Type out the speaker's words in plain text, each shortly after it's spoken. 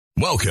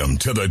Welcome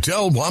to the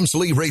Del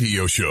Walmsley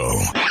Radio Show.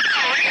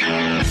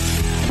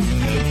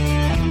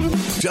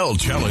 Del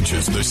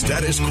challenges the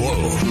status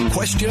quo,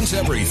 questions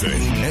everything,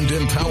 and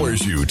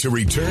empowers you to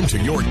return to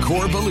your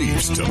core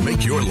beliefs to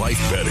make your life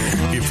better.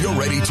 If you're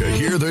ready to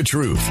hear the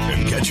truth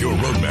and get your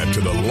roadmap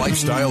to the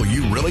lifestyle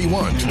you really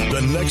want,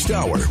 the next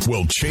hour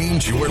will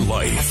change your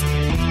life.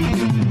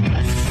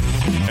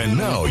 And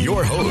now,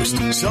 your host,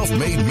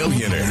 self-made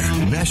millionaire,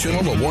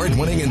 national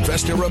award-winning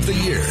investor of the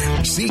year,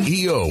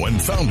 CEO and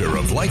founder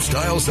of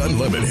Lifestyles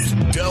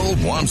Unlimited, Del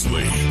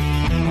Walmsley.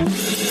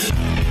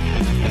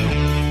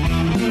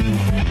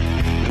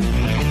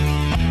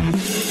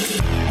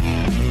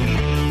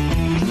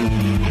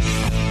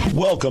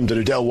 Welcome to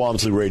the Del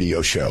Walmsley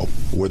Radio Show,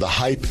 where the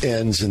hype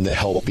ends and the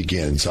help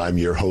begins. I'm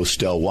your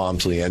host, Del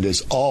Walmsley, and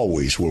as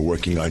always, we're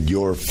working on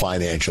your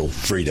financial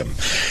freedom.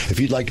 If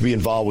you'd like to be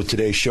involved with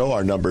today's show,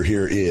 our number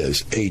here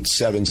is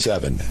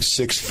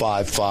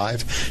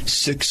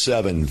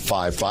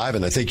 877-655-6755,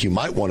 and I think you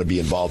might want to be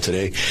involved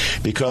today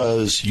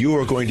because you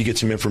are going to get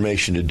some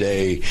information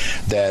today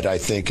that I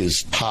think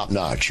is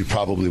top-notch. You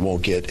probably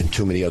won't get in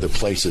too many other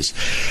places.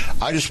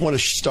 I just want to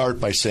start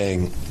by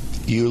saying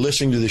you're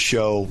listening to the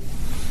show.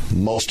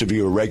 Most of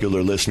you are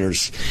regular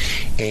listeners,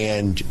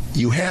 and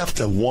you have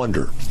to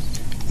wonder,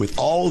 with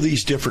all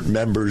these different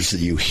members that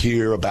you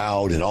hear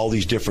about and all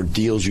these different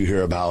deals you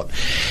hear about,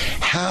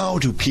 how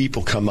do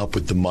people come up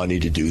with the money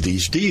to do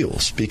these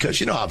deals?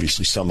 Because,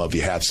 obviously some of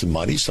you have some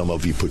money, some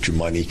of you put your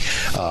money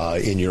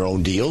in your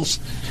own deals,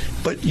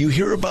 but you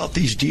hear about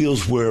these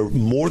deals where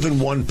more than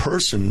one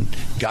person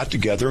got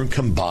together and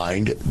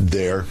combined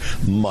their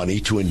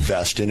money to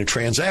invest in a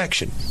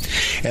transaction.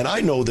 And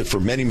I know that for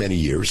many, many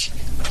years,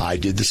 I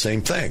did the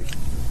same thing.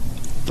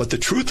 But the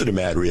truth of the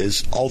matter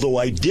is, although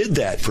I did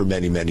that for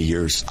many, many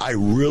years, I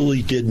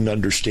really didn't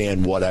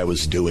understand what I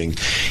was doing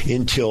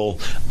until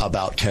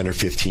about 10 or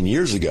 15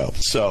 years ago.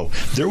 So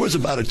there was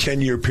about a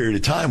 10-year period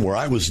of time where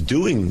I was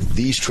doing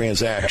these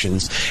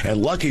transactions,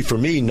 and lucky for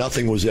me,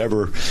 nothing was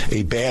ever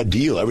a bad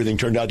deal. Everything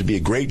turned out to be a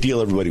great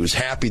deal. Everybody was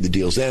happy. The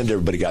deals ended.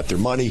 Everybody got their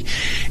money.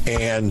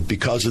 And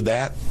because of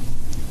that,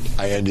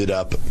 I ended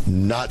up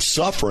not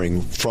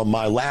suffering from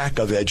my lack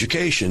of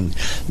education,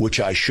 which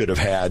I should have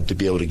had to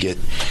be able to get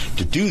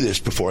to do this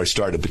before I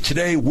started. But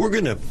today, we're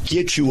going to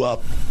get you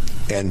up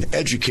and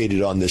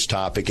educated on this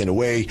topic in a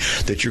way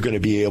that you're going to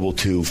be able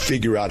to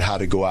figure out how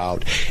to go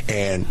out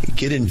and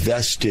get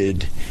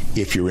invested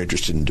if you're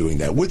interested in doing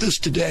that. With us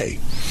today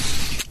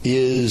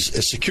is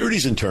a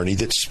securities attorney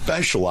that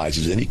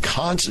specializes and he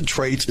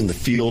concentrates in the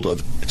field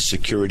of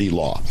security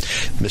law,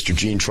 Mr.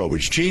 Gene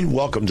Trowbridge. Gene,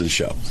 welcome to the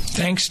show.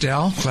 Thanks,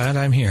 Del. Glad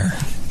I'm here.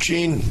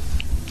 Gene,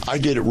 I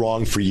did it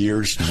wrong for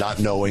years, not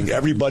knowing.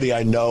 Everybody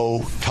I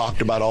know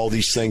talked about all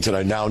these things that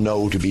I now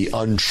know to be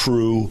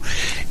untrue.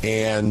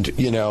 And,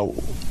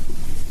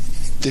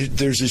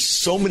 there's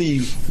just so many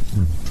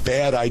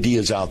bad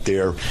ideas out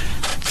there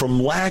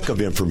from lack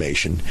of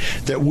information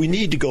that we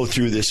need to go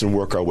through this and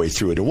work our way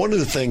through it. And one of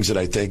the things that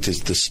I think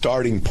is the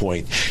starting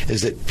point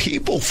is that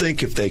people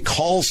think if they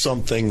call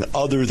something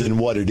other than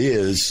what it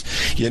is,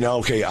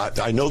 okay,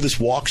 I know this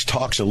walks,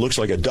 talks, and looks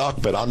like a duck,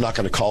 but I'm not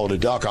going to call it a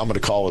duck. I'm going to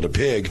call it a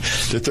pig,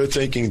 that they're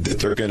thinking that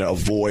they're going to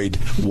avoid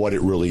what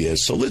it really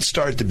is. So let's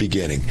start at the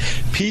beginning.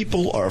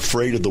 People are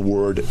afraid of the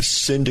word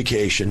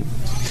syndication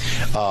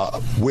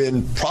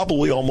when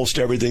probably almost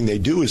everything they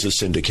do is a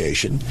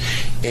syndication.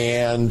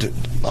 And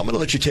I'm going to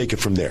let you take it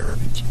from there.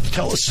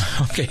 Tell us,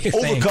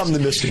 overcome the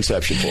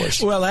misconception for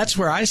us. Well, that's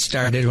where I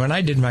started. When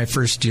I did my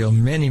first deal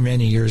many,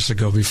 many years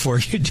ago, before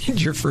you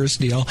did your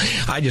first deal,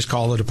 I just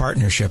called it a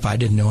partnership. I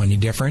didn't know any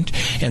different.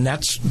 And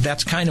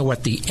that's kind of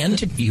what the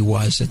entity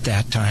was at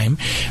that time,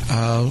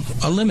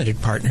 a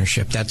limited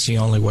partnership. That's the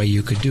only way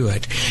you could do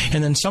it.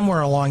 And then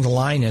somewhere along the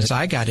line, as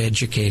I got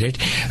educated,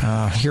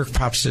 here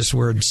pops this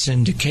word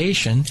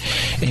syndication.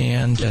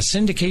 And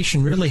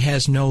syndication really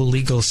has no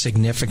legal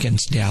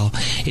significance, Del.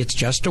 It's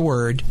just a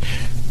word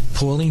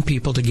pulling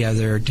people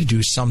together to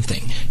do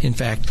something. In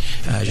fact,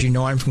 as you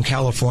know, I'm from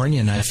California,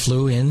 and I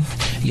flew in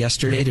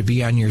yesterday to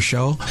be on your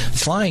show.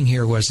 Flying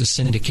here was a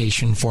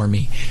syndication for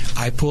me.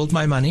 I pooled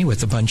my money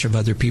with a bunch of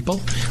other people.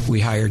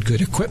 We hired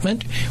good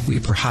equipment. We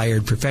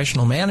hired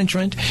professional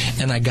management,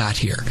 and I got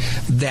here.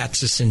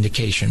 That's a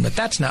syndication, but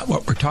that's not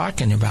what we're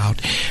talking about.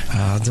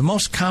 The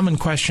most common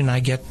question I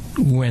get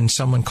when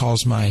someone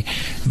calls my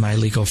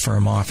legal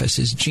firm office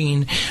is,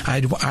 Gene,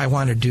 I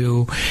want to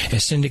do a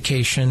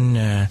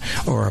syndication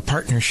or a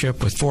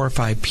partnership with 4 or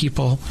 5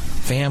 people,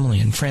 family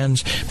and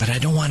friends, but I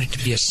don't want it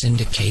to be a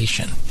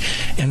syndication.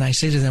 And I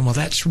say to them, well,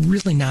 that's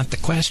really not the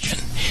question.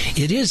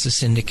 It is a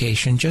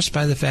syndication just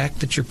by the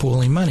fact that you're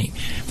pooling money.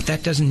 But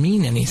that doesn't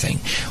mean anything.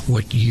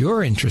 What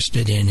you're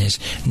interested in is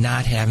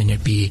not having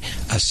it be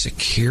a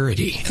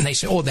security. And they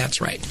say, oh, that's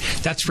right.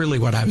 That's really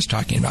what I was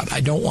talking about.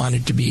 I don't want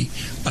it to be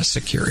a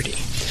security.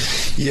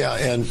 Yeah,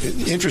 and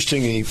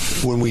interestingly,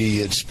 when we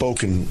had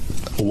spoken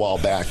a while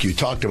back, you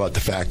talked about the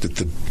fact that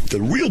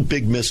the real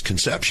big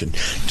misconception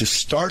to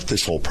start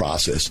this whole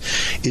process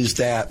is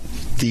that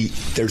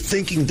they're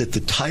thinking that the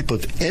type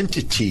of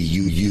entity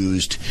you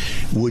used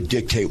would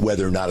dictate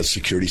whether or not a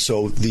security.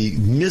 So the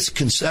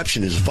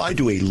misconception is if I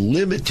do a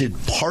limited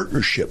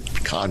partnership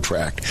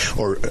contract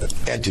or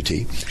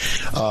entity,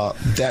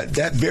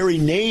 that very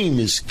name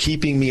is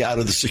keeping me out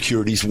of the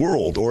securities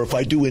world. Or if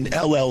I do an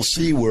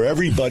LLC where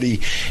everybody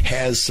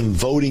has some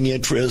voting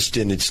interest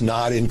and it's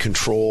not in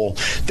control,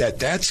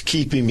 that's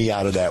keeping me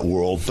out of that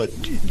world. But,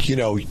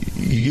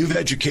 you've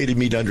educated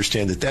me to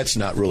understand that that's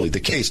not really the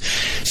case.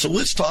 So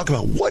let's talk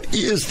about what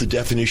is the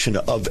definition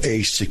of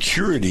a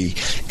security,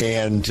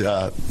 and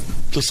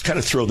let's kind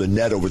of throw the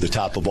net over the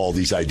top of all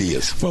these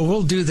ideas. Well,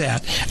 we'll do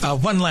that.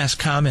 One last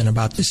comment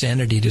about this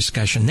entity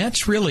discussion.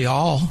 That's really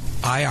all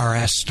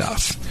IRS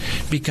stuff,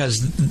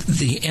 because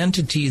the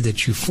entity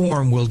that you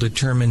form will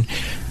determine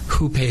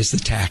who pays the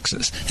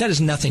taxes. That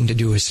has nothing to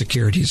do with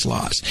securities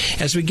laws.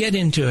 As we get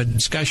into a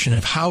discussion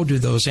of how do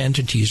those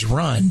entities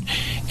run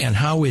and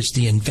how is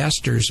the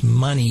investor's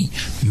money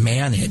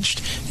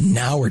managed,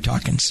 now we're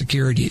talking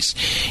securities.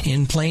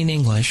 In plain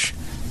English,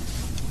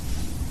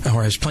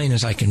 or as plain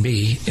as I can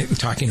be,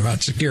 talking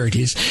about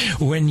securities,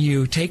 when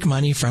you take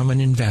money from an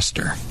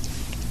investor,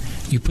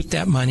 you put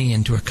that money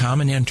into a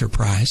common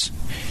enterprise,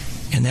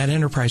 and that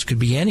enterprise could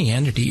be any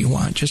entity you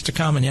want, just a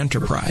common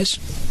enterprise.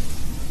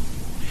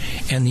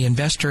 And the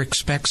investor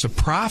expects a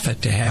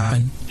profit to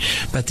happen,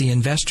 but the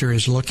investor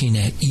is looking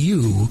at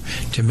you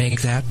to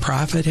make that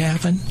profit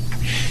happen.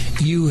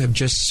 You have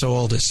just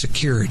sold a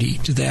security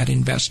to that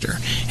investor.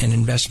 An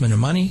investment of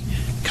money,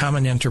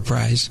 common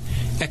enterprise,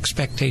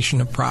 expectation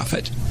of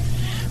profit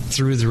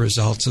through the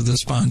results of the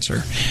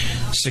sponsor.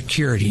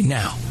 Security.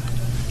 Now,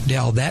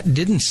 Del, that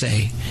didn't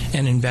say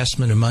an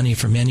investment of money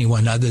from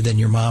anyone other than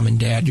your mom and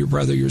dad, your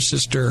brother, your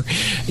sister,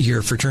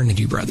 your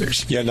fraternity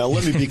brothers. Yeah, now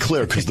let me be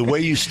clear, because the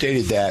way you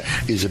stated that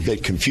is a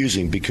bit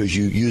confusing because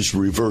you use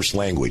reverse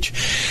language.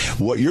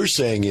 What you're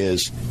saying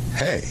is,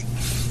 hey,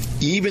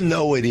 even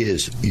though it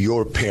is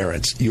your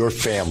parents, your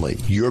family,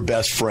 your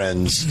best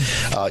friends,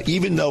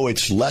 even though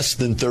it's less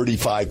than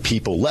 35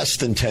 people, less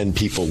than 10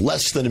 people,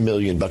 less than $1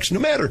 million, no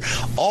matter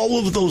all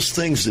of those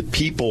things that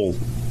people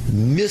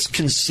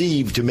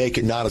misconceived to make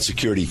it not a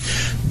security,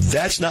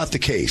 that's not the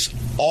case.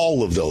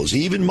 All of those,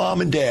 even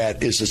mom and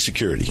dad, is a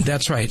security.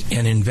 That's right.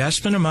 An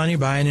investment of money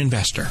by an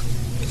investor,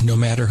 no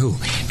matter who.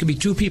 It could be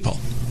two people.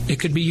 It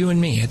could be you and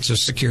me. It's a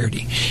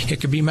security. It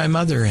could be my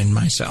mother and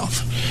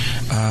myself.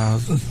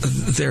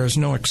 There's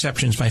no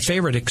exceptions. My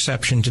favorite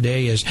exception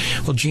today is,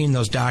 well, Gene,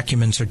 those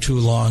documents are too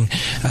long.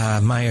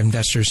 My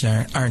investors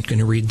aren't going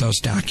to read those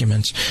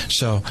documents,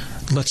 so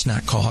let's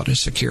not call it a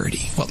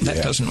security. Well,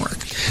 that doesn't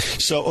work.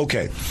 So,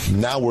 okay,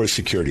 now we're a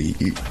security.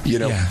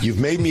 You've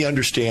made me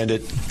understand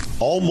it.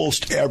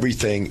 Almost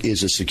everything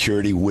is a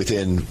security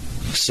within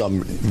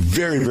some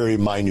very, very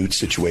minute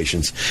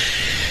situations.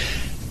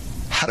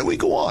 How do we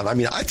go on? I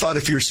mean, I thought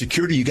if you're a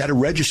security, you got to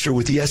register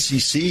with the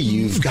SEC.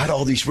 You've got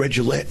all these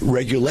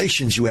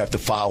regulations you have to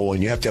follow,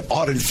 and you have to have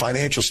audited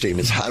financial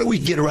statements. How do we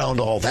get around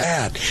all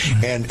that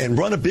and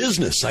run a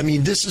business? I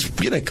mean, this is,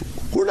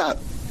 we're not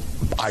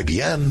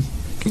IBM.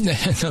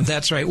 No,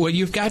 that's right. Well,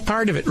 you've got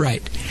part of it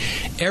right.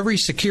 Every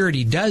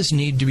security does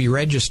need to be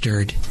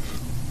registered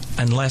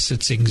unless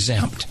it's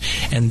exempt.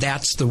 And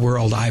that's the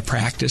world I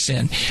practice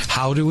in.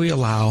 How do we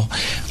allow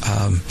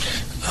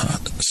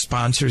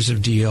sponsors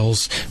of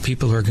deals,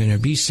 people who are going to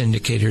be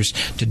syndicators,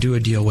 to do a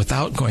deal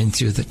without going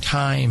through the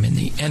time and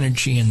the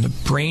energy and the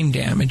brain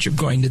damage of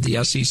going to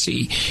the SEC?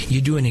 You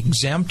do an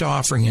exempt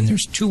offering, and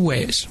there's two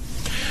ways.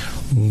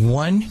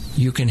 One,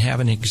 you can have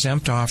an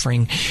exempt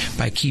offering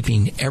by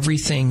keeping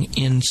everything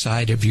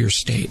inside of your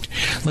state.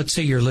 Let's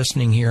say you're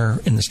listening here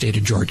in the state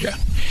of Georgia.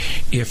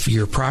 If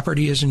your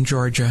property is in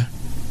Georgia,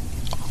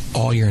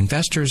 all your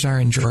investors are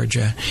in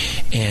Georgia,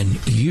 and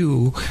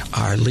you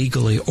are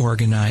legally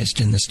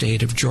organized in the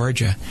state of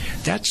Georgia,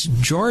 that's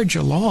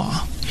Georgia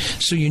law.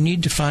 So you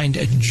need to find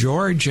a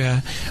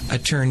Georgia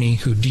attorney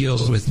who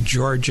deals with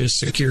Georgia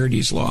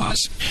securities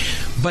laws.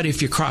 But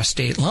if you cross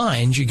state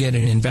lines, you get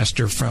an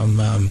investor from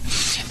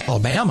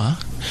Alabama.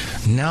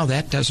 Now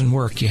that doesn't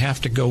work. You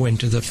have to go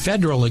into the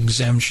federal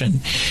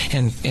exemption,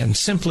 and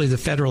simply the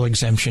federal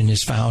exemption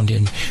is found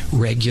in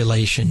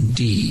Regulation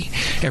D.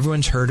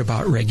 Everyone's heard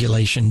about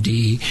Regulation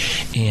D,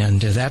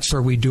 and that's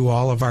where we do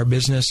all of our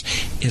business.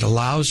 It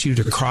allows you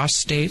to cross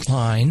state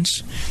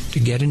lines to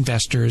get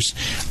investors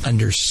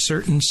under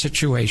certain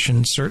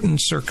situations, certain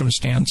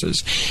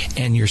circumstances,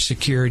 and your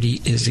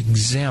security is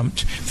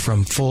exempt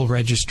from full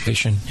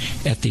registration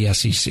at the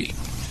SEC.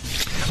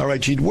 All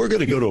right, Gene, we're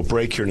going to go to a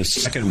break here in a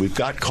second. We've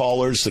got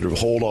callers that are on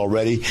hold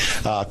already.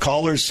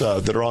 Callers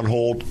that are on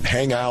hold,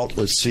 hang out.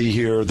 Let's see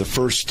here. The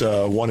first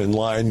one in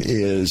line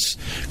is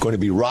going to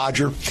be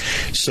Roger.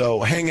 So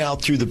hang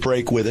out through the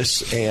break with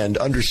us and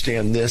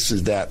understand this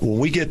is that when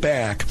we get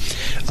back,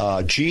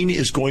 Gene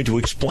is going to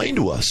explain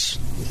to us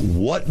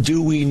what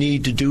do we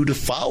need to do to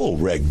follow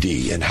Reg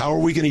D and how are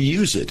we going to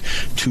use it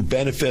to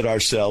benefit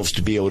ourselves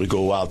to be able to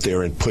go out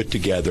there and put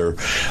together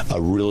a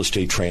real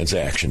estate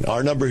transaction.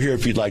 Our number here,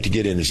 if you'd like to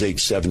get in, is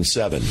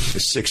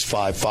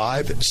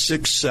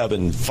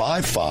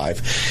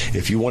 877-655-6755.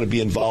 If you want to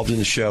be involved in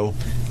the show,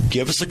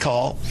 give us a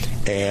call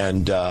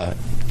and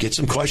get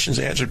some questions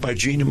answered by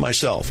Gene and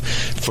myself.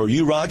 For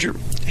you, Roger,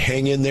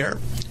 hang in there,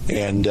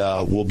 and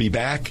we'll be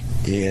back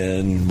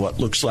in what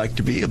looks like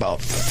to be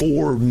about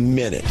 4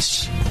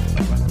 minutes.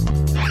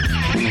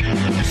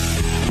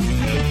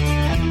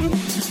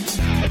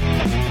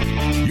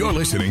 You're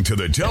listening to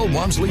the Del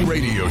Walmsley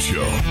Radio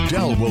Show.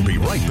 Del will be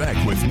right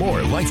back with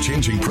more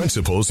life-changing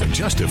principles in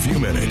just a few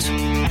minutes.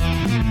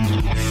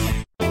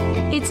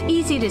 It's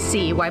easy to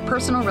see why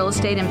Personal Real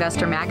Estate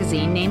Investor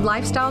Magazine named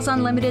Lifestyles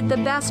Unlimited the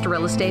best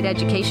real estate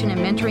education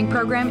and mentoring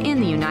program in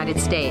the United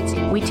States.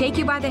 We take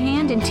you by the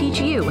hand and teach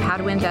you how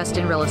to invest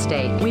in real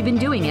estate. We've been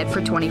doing it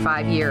for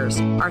 25 years.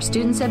 Our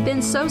students have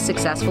been so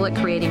successful at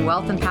creating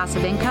wealth and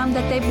passive income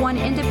that they've won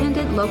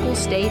independent, local,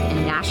 state,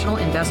 and national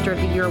Investor of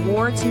the Year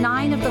awards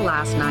 9 of the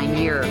last 9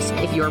 years.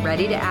 If you're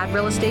ready to add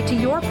real estate to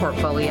your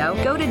portfolio,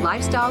 go to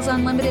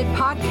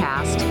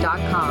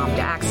lifestylesunlimitedpodcast.com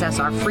to access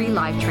our free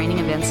live training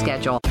event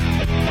schedule.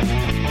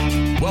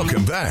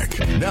 Welcome back.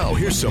 Now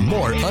here's some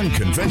more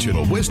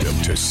unconventional wisdom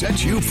to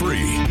set you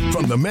free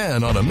from the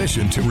man on a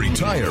mission to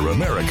retire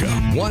America,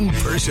 one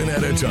person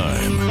at a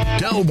time,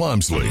 Del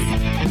Walmsley.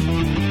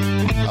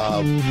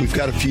 We've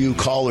got a few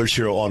callers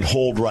here on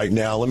hold right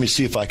now. Let me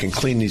see if I can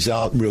clean these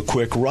out real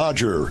quick.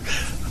 Roger,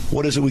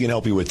 what is it we can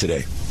help you with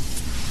today?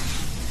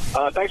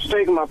 Thanks for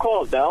taking my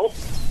call, Del.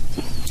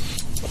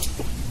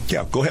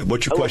 Yeah, go ahead.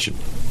 What's your question?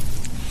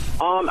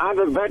 I'm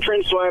a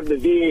veteran, so I have the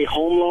VA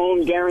home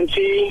loan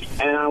guarantee,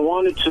 and I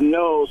wanted to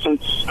know,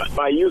 since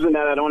by using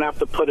that I don't have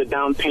to put a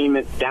down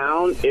payment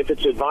down, if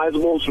it's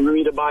advisable for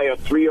me to buy a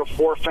 3 or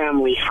 4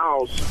 family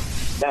house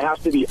that has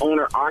to be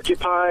owner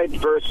occupied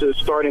versus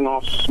starting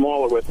off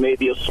smaller with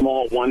maybe a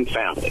small 1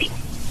 family.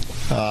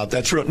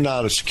 That's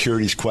not a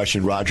securities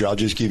question, Roger. I'll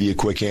just give you a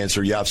quick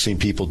answer. Yeah, I've seen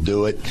people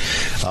do it.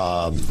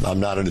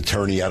 I'm not an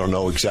attorney. I don't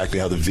know exactly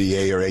how the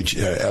VA or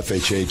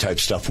FHA type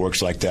stuff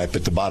works like that,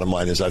 but the bottom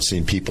line is I've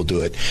seen people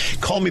do it.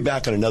 Call me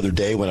back on another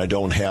day when I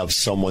don't have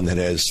someone that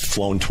has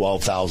flown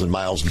 12,000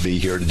 miles to be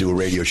here to do a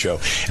radio show,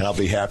 and I'll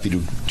be happy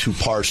to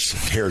parse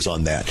hairs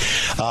on that.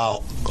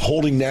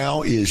 Holding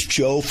now is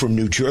Joe from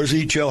New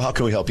Jersey. Joe, how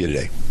can we help you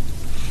today?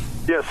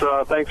 Yes,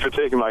 thanks for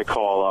taking my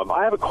call.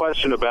 I have a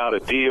question about a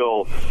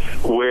deal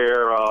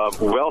where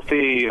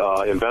wealthy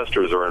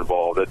investors are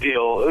involved, a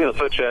deal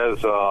such as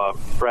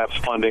perhaps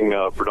funding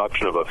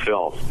production of a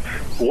film.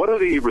 What are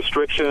the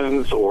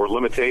restrictions or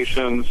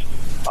limitations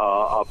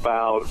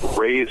about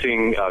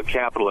raising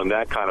capital in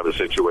that kind of a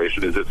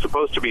situation? Is it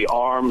supposed to be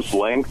arm's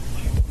length?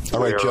 All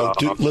right, Joe,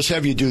 let's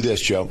have you do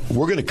this, Joe.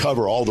 We're going to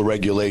cover all the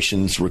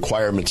regulations,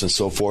 requirements, and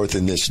so forth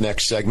in this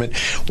next segment.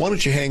 Why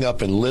don't you hang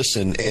up and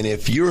listen, and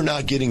if you're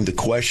not getting the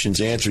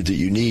questions answered that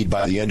you need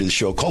by the end of the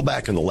show, call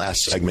back in the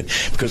last segment,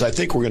 because I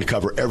think we're going to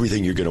cover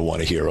everything you're going to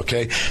want to hear,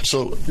 okay?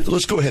 So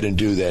let's go ahead and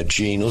do that,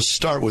 Gene. Let's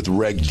start with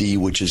Reg D,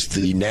 which is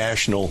the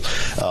national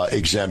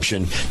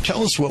exemption.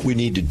 Tell us what we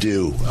need to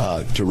do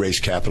to raise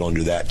capital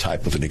under that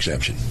type of an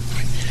exemption.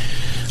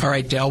 All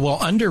right, Del. Well,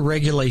 under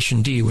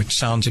Regulation D, which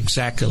sounds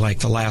exactly like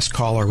the last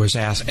caller was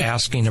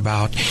asking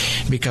about,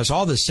 because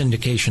all the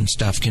syndication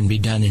stuff can be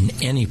done in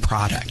any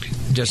product.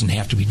 It doesn't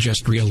have to be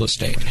just real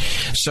estate.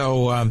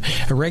 So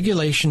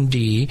Regulation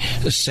D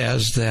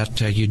says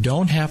that you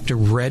don't have to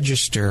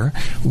register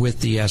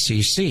with the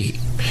SEC.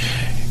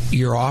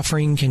 Your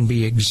offering can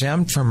be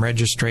exempt from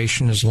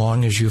registration as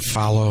long as you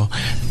follow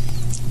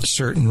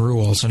certain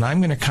rules, and I'm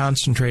going to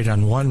concentrate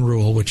on one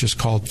rule, which is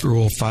called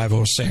Rule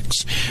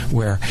 506,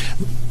 where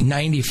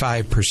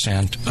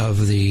 95%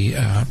 of the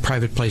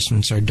private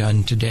placements are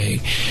done today.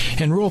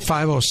 And Rule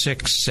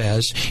 506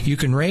 says you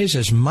can raise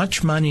as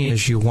much money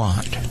as you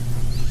want.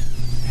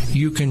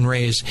 You can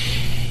raise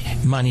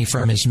money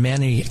from as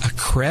many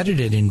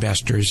accredited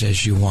investors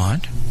as you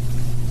want.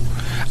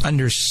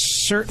 Under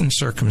certain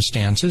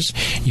circumstances,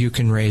 you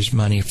can raise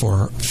money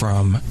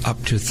from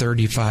up to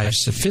 35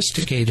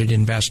 sophisticated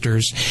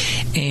investors,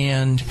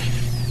 and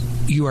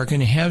you are going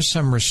to have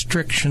some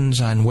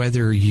restrictions on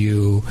whether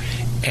you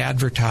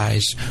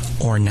advertise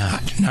or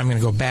not. And I'm going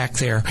to go back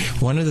there.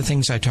 One of the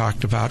things I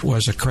talked about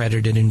was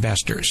accredited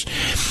investors.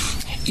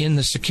 In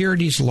the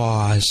securities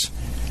laws,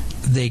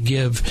 they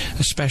give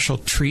a special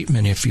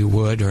treatment, if you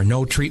would, or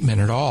no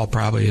treatment at all,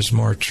 probably is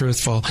more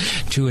truthful,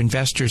 to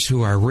investors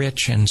who are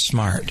rich and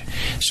smart.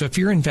 So if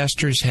your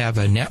investors have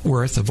a net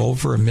worth of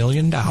over $1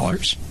 million,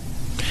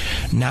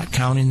 not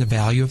counting the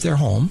value of their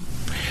home,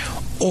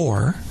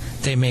 or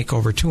they make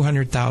over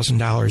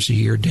 $200,000 a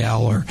year,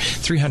 Dell, or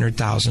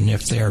 $300,000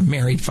 if they're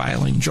married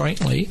filing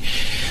jointly.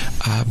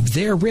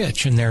 They're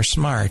rich and they're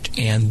smart,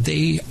 and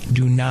they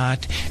do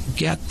not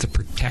get the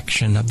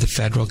protection of the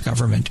federal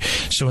government.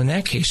 So in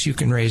that case, you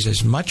can raise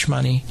as much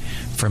money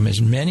from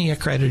as many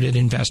accredited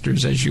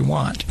investors as you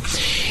want.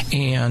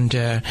 And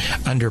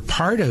under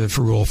part of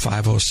Rule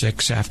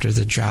 506 after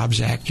the Jobs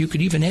Act, you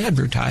could even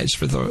advertise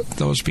for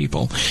those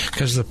people,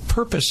 because the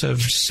purpose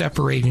of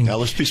separating... Now,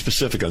 let's be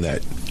specific on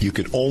that. You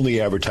could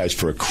only advertise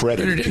for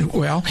accredited people.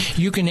 Well,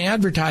 you can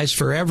advertise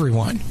for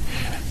everyone,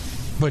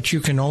 but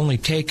you can only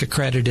take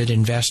accredited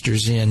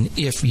investors in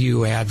if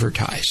you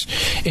advertise.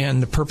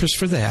 And the purpose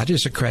for that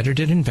is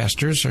accredited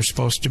investors are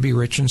supposed to be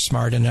rich and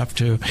smart enough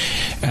to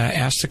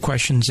ask the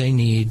questions they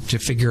need to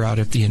figure out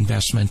if the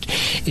investment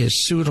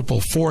is suitable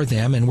for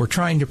them. And we're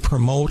trying to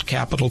promote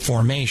capital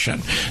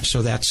formation.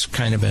 So that's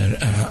kind of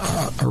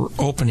a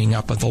opening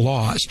up of the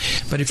laws.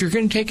 But if you're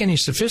going to take any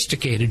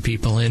sophisticated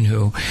people in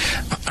who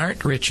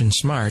aren't rich and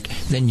smart,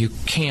 then you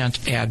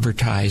can't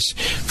advertise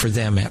for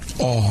them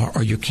at all,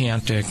 or you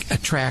can't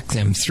attract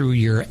them through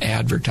your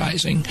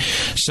advertising.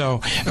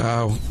 So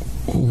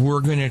we're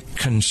going to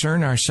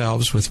concern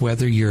ourselves with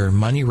whether your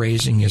money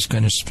raising is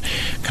going to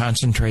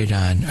concentrate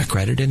on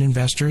accredited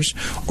investors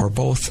or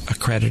both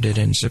accredited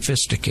and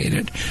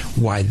sophisticated.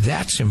 Why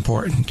that's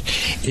important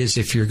is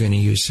if you're going to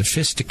use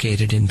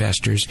sophisticated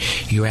investors,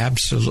 you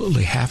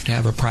absolutely have to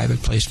have a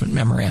private placement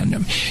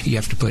memorandum. You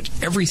have to put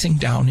everything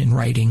down in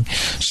writing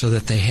so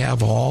that they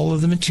have all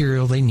of the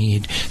material they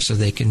need so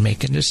they can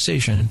make a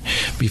decision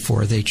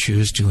before they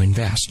choose to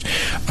invest.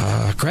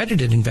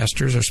 Accredited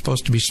investors are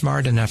supposed to be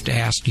smart enough to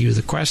ask you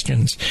the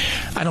questions.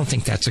 I don't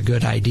think that's a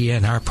good idea.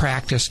 In our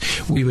practice,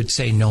 we would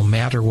say no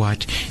matter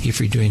what, if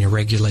you're doing a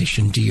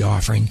Regulation D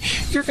offering,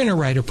 you're going to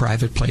write a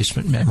private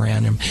placement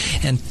memorandum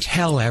and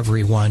tell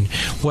everyone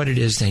what it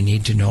is they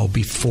need to know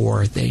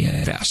before they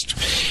invest.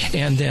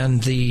 And then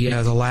the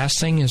last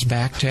thing is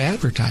back to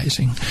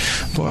advertising.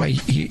 Boy,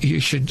 you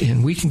should,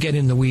 and we can get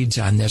in the weeds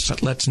on this,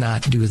 but let's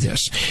not do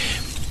this.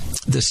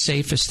 The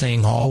safest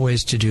thing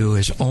always to do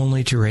is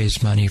only to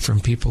raise money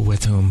from people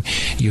with whom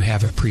you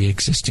have a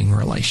pre-existing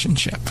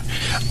relationship.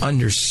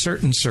 Under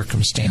certain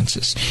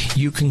circumstances,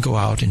 you can go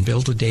out and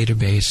build a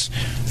database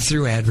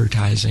through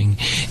advertising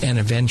and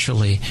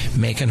eventually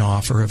make an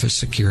offer of a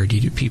security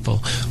to people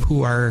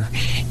who are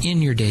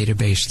in your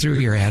database through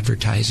your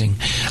advertising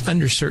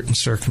under certain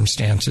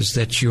circumstances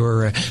that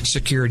your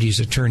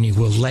securities attorney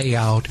will lay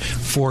out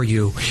for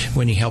you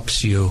when he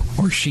helps you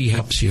or she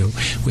helps you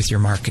with your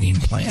marketing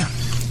plan.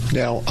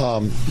 Now,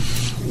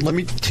 let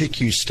me take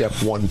you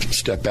one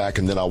step back,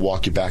 and then I'll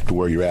walk you back to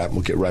where you're at, and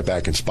we'll get right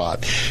back in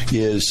spot.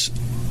 Is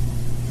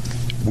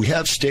we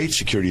have state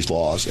securities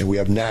laws, and we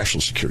have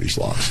national securities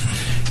laws.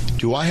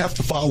 Do I have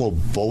to follow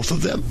both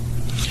of them?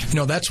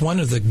 No, that's one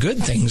of the good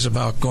things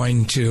about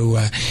going to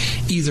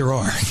either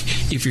or.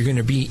 If you're going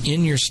to be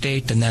in your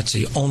state, then that's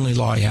the only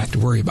law you have to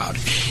worry about.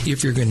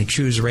 If you're going to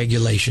choose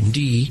Regulation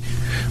D,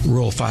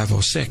 Rule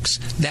 506,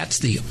 that's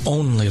the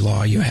only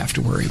law you have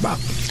to worry about.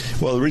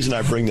 Well, the reason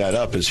I bring that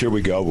up is here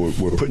we go.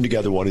 We're putting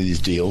together one of these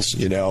deals,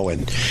 you know,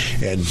 and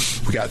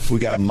we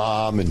got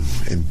Mom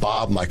and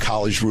Bob, my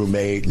college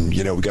roommate, and,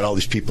 you know, we got all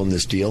these people in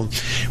this deal.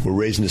 We're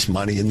raising this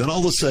money. And then all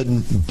of a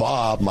sudden,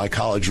 Bob, my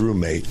college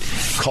roommate,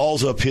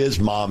 calls up his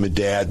mom and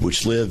dad,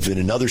 which live in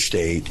another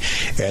state,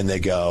 and they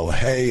go,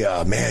 hey,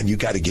 man, you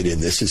got to get in.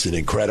 This is an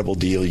incredible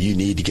deal. You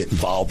need to get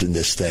involved in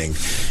this thing.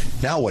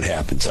 Now what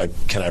happens?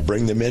 Can I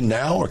bring them in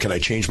now, or can I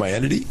change my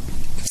entity?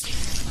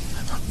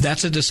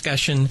 That's a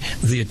discussion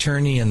the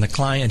attorney and the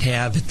client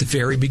have at the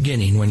very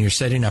beginning when you're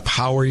setting up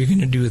how are you going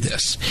to do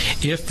this.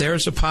 If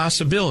there's a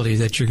possibility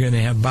that you're going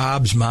to have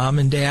Bob's mom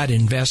and dad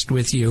invest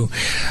with you,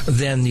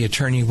 then the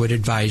attorney would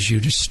advise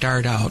you to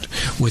start out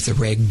with a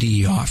Reg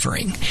D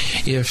offering.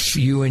 If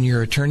you and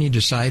your attorney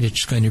decide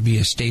it's going to be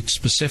a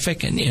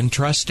state-specific and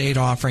intrastate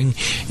offering,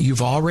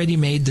 you've already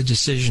made the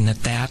decision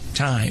at that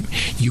time.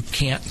 You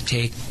can't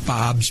take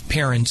Bob's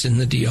parents in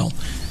the deal,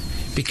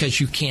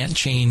 because you can't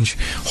change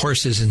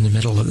horses in the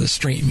middle of the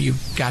stream.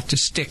 You've got to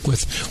stick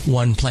with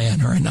one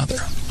plan or another.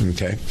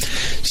 Okay.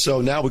 So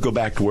now we go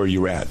back to where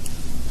you're at.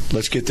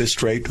 Let's get this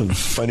straight and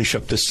finish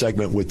up this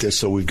segment with this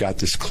so we've got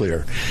this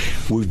clear.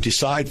 We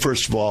decide,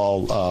 first of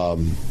all, are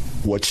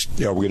we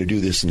going to do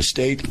this in the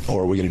state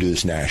or are we going to do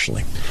this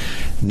nationally?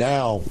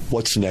 Now,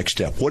 what's the next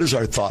step? What is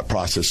our thought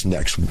process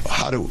next?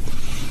 How do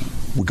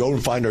we go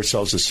and find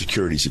ourselves a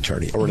securities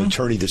attorney or an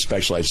attorney that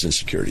specializes in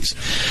securities?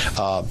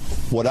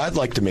 What I'd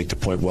like to make the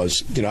point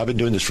was, you know, I've been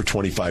doing this for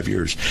 25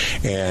 years,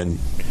 and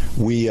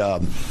we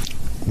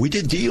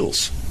did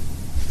deals,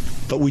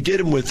 but we did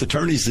them with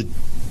attorneys that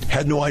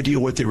had no idea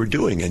what they were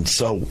doing. And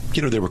so,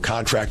 you know, they were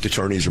contract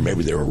attorneys, or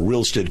maybe they were a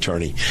real estate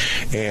attorney,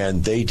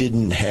 and they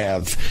didn't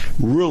have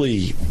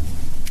really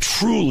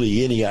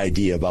truly any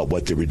idea about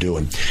what they were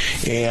doing.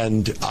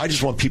 And I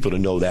just want people to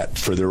know that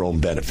for their own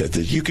benefit,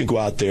 that you can go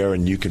out there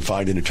and you can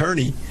find an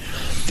attorney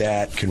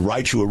that can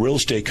write you a real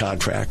estate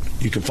contract.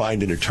 You can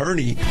find an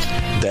attorney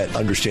that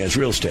understands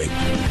real estate,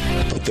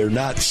 but they're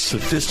not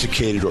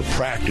sophisticated or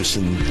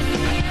practicing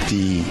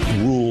the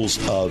rules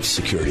of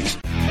securities.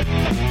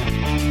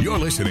 You're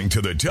listening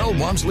to the Del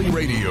Walmsley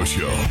Radio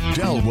Show.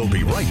 Del will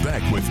be right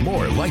back with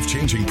more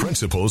life-changing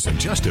principles in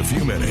just a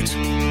few minutes.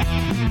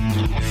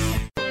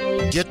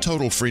 Get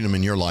total freedom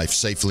in your life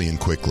safely and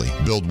quickly.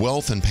 Build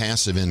wealth and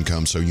passive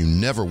income so you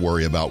never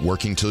worry about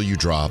working till you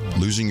drop,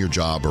 losing your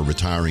job, or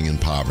retiring in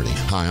poverty.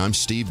 Hi, I'm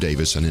Steve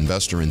Davis, an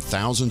investor in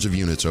thousands of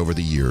units over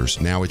the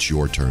years. Now it's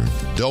your turn.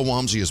 Del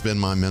Walmsley has been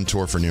my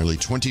mentor for nearly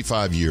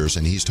 25 years,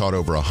 and he's taught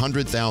over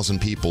 100,000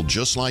 people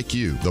just like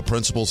you the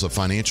principles of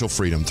financial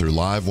freedom through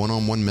live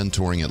one-on-one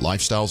mentoring at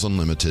Lifestyles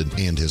Unlimited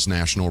and his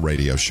national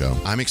radio show.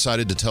 I'm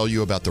excited to tell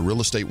you about the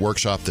real estate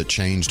workshop that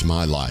changed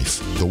my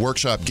life. The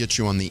workshop gets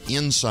you on the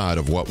inside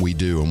of what we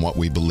do and what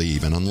we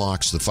believe and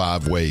unlocks the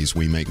 5 ways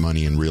we make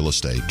money in real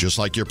estate. Just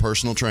like your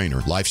personal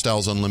trainer,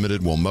 Lifestyles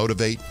Unlimited will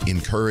motivate,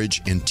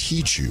 encourage, and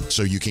teach you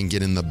so you can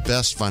get in the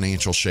best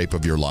financial shape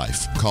of your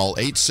life. Call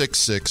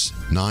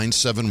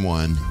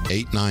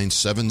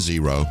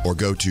 866-971-8970 or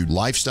go to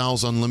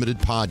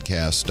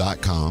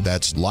lifestylesunlimitedpodcast.com.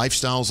 That's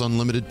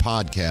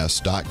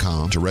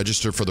lifestylesunlimitedpodcast.com to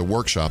register for the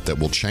workshop that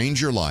will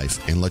change your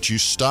life and let you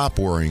stop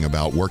worrying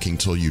about working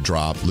till you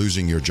drop,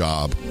 losing your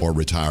job, or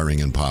retiring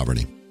in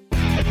poverty.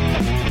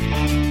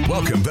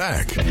 Welcome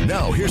back.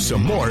 Now here's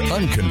some more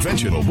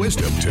unconventional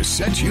wisdom to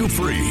set you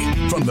free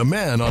from the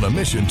man on a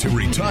mission to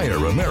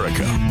retire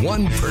America,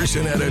 one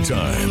person at a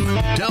time,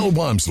 Del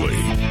Walmsley.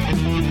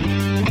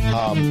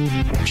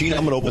 Gene, I'm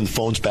going to open the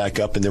phones back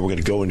up, and then we're going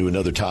to go into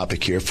another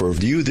topic here. For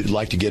you that would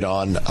like to get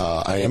on,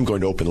 I am going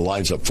to open the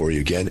lines up for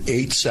you again.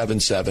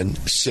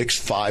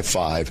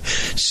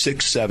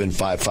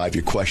 877-655-6755.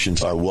 Your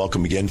questions are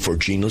welcome again for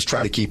Gene. Let's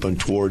try to keep them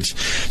towards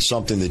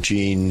something that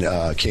Gene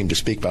came to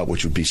speak about,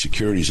 which would be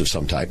securities of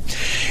some type.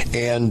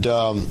 And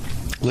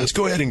let's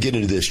go ahead and get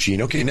into this,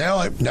 Gene. Okay, now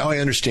I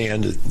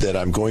understand that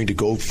I'm going to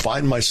go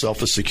find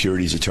myself a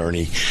securities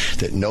attorney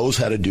that knows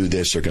how to do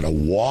this. They're going to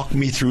walk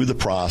me through the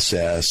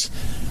process.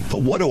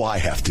 But what do I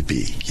have to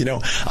be? You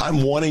know,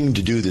 I'm wanting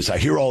to do this. I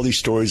hear all these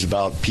stories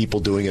about people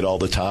doing it all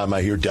the time.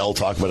 I hear Del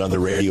talk about it on the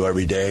radio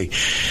every day.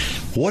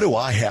 What do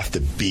I have to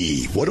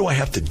be? What do I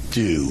have to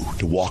do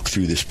to walk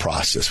through this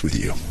process with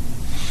you?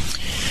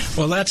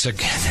 Well, that's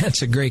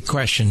a great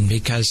question,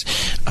 because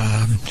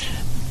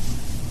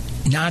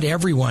not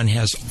everyone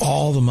has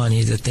all the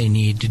money that they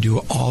need to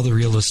do all the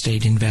real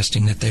estate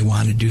investing that they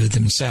want to do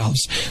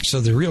themselves. So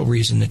the real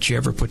reason that you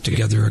ever put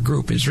together a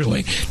group is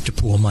really to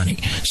pool money.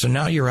 So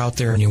now you're out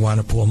there and you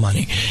want to pool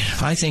money.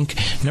 I think,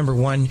 number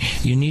one,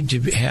 you need to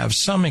have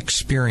some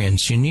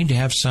experience. You need to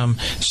have some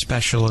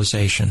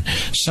specialization,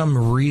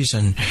 some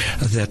reason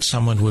that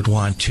someone would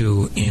want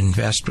to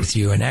invest with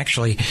you. And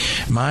actually,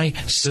 my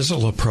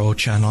sizzle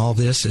approach on all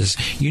this is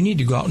you need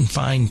to go out and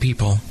find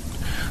people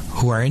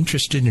who are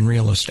interested in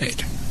real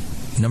estate,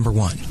 number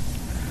one.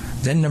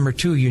 Then number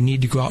two, you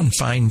need to go out and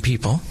find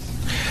people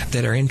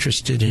that are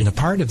interested in a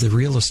part of the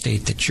real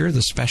estate that you're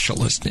the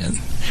specialist in.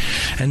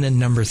 And then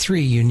number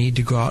three, you need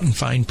to go out and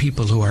find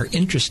people who are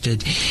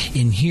interested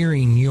in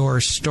hearing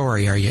your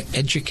story. Are you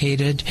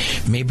educated?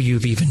 Maybe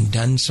you've even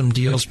done some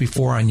deals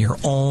before on your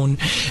own.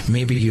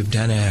 Maybe you've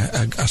done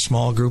a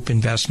small group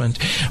investment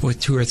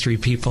with 2 or 3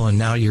 people and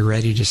now you're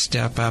ready to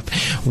step up.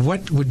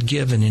 What would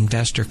give an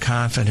investor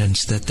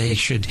confidence that they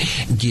should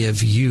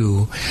give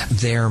you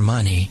their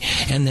money?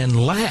 And then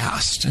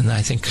last, and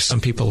I think some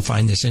people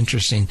find this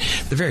interesting,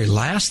 the very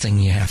last thing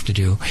you have to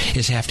do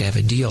is have to have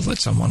a deal that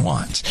someone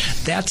wants.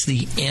 That's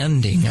the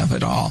ending of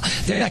it all.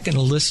 They're not going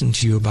to listen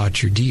to you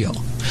about your deal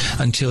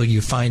until you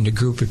find a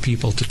group of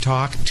people to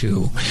talk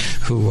to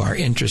who are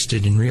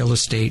interested in real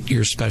estate,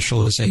 your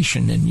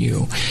specialization, and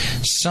you.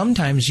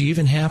 Sometimes you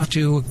even have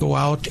to go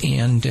out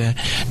and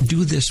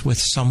do this with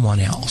someone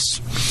else.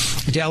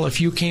 Del,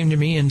 if you came to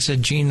me and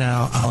said, Gene,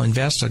 I'll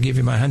invest, I'll give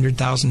you my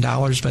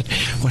 $100,000, but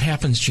what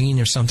happens, Gene,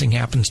 if something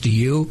happens to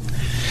you?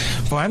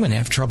 Boy, I'm going to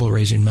have trouble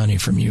raising money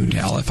from you,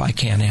 Del, if I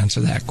can't answer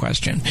that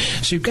question.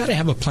 So you've got to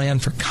have a plan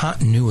for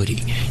continuity.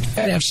 You've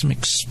got to have some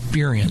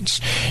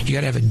experience. You've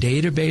got to have a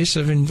database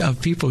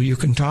of people you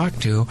can talk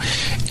to,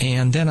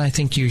 and then I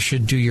think you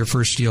should do your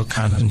first deal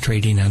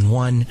concentrating on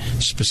one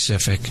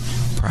specific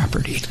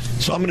property.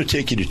 So I'm going to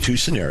take you to 2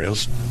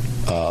 scenarios,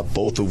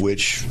 both of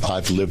which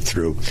I've lived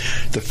through.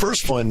 The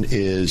first one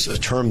is a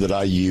term that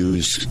I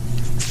use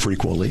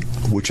frequently,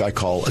 which I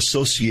call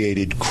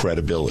associated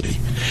credibility.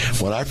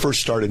 When I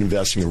first started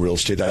investing in real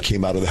estate, I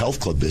came out of the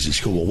health club business.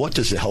 You go, well, what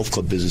does the health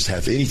club business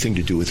have anything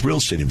to do with real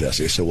estate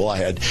investing? I said, well, I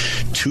had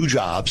 2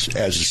 jobs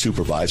as a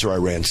supervisor. I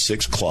ran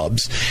 6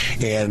 clubs,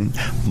 and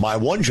my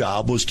one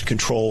job was to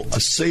control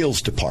a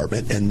sales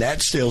department, and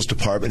that sales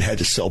department had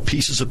to sell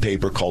pieces of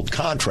paper called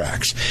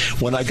contracts.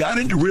 When I got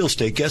into real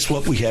estate, guess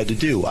what we had to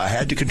do? I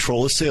had to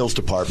control a sales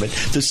department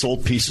that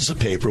sold pieces of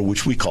paper,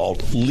 which we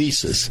called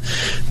leases.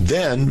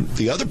 Then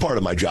the other other part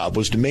of my job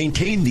was to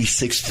maintain these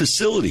 6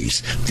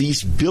 facilities,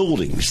 these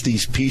buildings,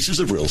 these pieces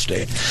of real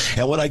estate.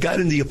 And when I got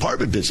into the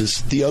apartment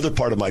business, the other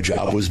part of my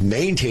job was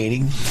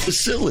maintaining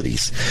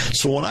facilities.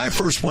 So when I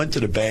first went to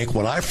the bank,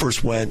 when I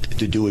first went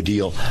to do a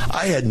deal,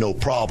 I had no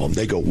problem.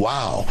 They go,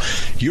 wow,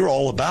 you're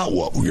all about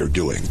what we're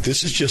doing.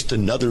 This is just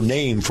another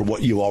name for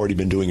what you've already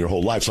been doing your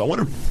whole life. So I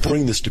want to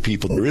bring this to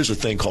people. There is a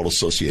thing called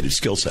associated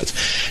skill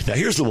sets. Now,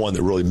 here's the one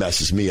that really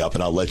messes me up,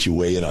 and I'll let you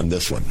weigh in on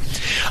this one.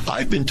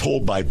 I've been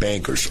told by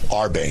bankers,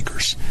 our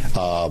bankers,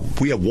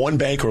 we have one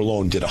banker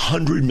alone did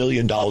 $100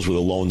 million worth of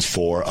loans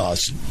for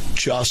us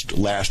just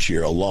last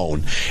year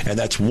alone, and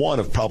that's one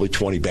of probably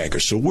 20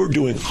 bankers. So we're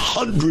doing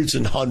hundreds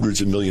and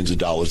hundreds of millions of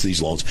dollars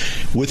these loans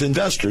with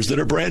investors that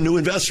are brand new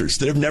investors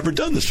that have never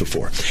done this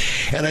before.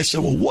 And I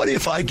said, well, what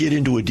if I get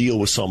into a deal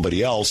with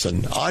somebody else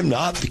and I'm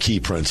not the key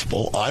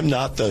principal, I'm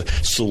not the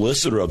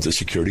solicitor of the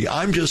security,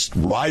 I'm just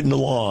riding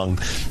along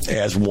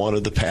as one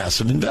of the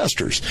passive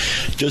investors?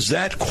 Does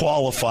that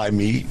qualify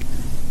me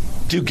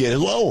to get a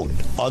loan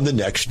on the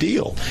next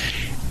deal?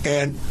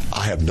 And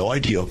I have no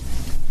idea.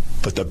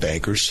 But the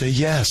bankers say,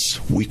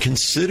 yes, we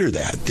consider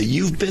that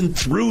you've been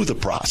through the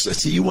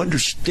process, that you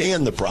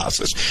understand the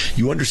process,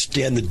 you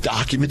understand the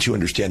documents, you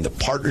understand the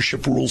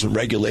partnership rules and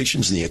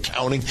regulations and the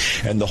accounting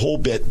and the whole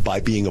bit by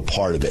being a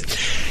part of it.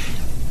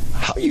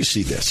 How do you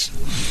see this?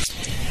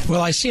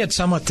 Well, I see it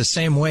somewhat the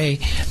same way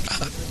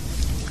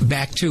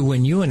back to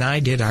when you and I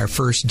did our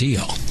first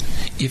deal.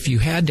 If you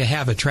had to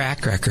have a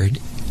track record,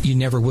 you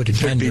never would have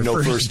done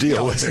your first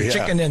deal. It's the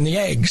chicken and the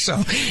egg.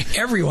 So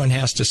everyone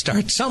has to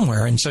start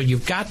somewhere. And so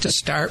you've got to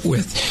start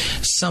with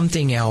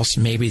something else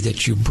maybe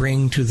that you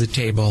bring to the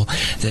table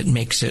that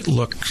makes it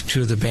look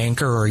to the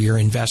banker or your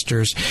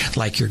investors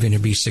like you're going to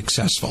be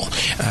successful.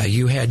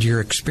 You had your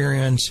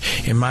experience.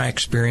 In my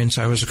experience,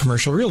 I was a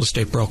commercial real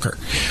estate broker.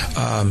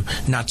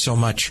 Not so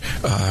much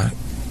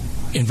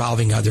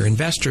involving other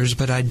investors,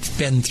 but I'd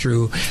been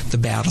through the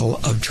battle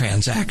of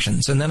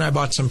transactions. And then I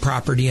bought some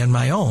property on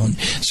my own.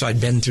 So I'd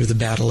been through the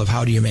battle of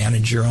how do you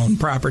manage your own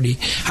property.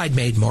 I'd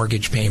made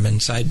mortgage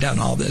payments. I'd done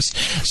all this.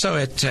 So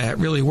it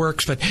really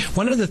works. But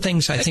one of the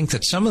things I think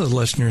that some of the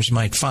listeners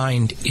might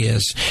find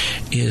is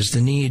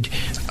the need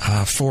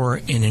for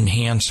an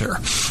enhancer.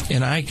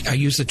 And I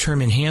use the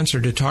term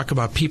enhancer to talk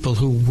about people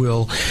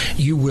who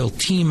you will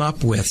team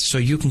up with so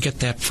you can get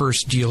that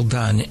first deal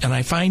done. And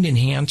I find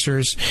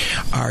enhancers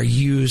are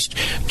used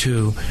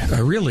to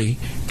really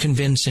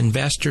convince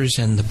investors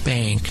and the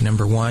bank,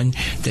 number one,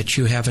 that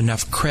you have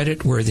enough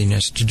credit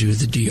worthiness to do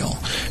the deal.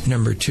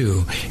 Number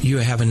two, you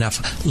have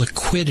enough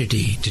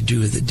liquidity to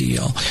do the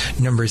deal.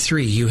 Number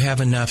three, you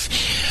have enough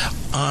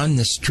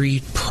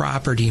on-the-street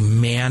property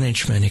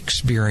management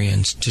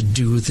experience to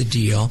do the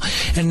deal.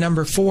 And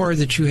number four,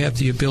 that you have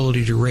the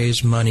ability to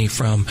raise money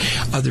from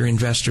other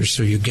investors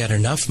so you get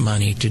enough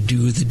money to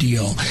do the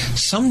deal.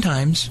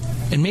 Sometimes,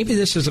 and maybe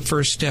this is the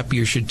first step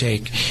you should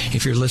take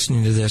if you're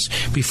listening to this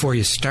before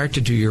you start to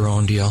do your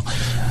own deal,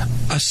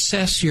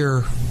 assess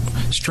your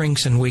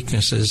strengths and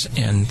weaknesses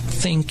and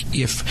think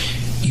if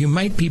you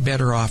might be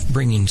better off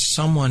bringing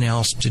someone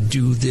else to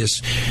do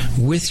this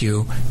with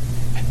you.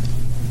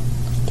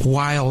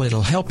 While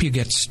it'll help you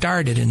get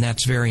started, and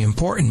that's very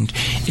important,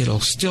 it'll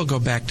still go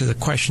back to the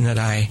question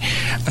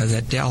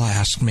that Dell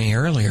asked me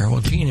earlier. Well,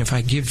 Gene, if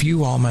I give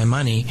you all my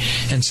money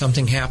and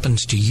something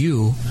happens to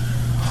you,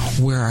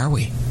 where are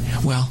we?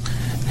 Well,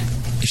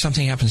 if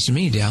something happens to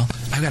me, Dell,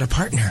 I've got a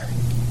partner.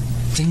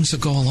 Things will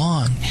go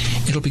along.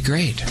 It'll be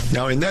great.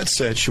 Now, in that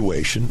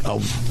situation,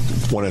 I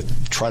want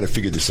to try to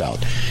figure this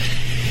out.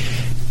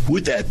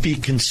 Would that be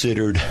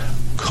considered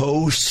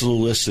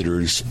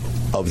co-solicitors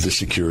of the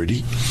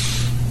security?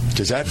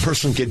 Does that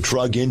person get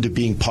drug into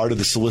being part of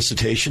the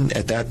solicitation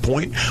at that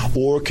point?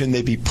 Or can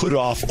they be put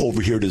off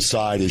over here to the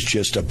side as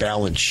just a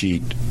balance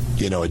sheet,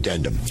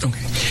 addendum?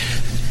 Okay.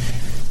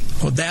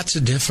 Well, that's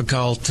a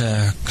difficult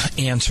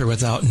answer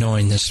without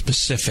knowing the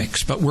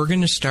specifics. But we're going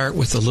to start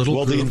with a little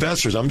group. The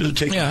investors, I'm going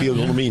to be a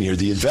little mean here.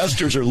 The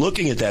investors are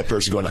looking at that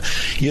person going,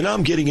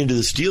 I'm getting into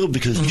this deal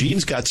because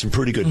Gene's got some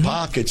pretty good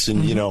pockets.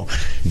 And,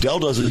 Dell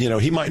doesn't,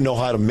 he might know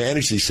how to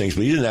manage these things,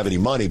 but he didn't have any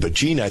money. But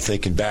Gene, I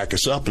think, can back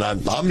us up.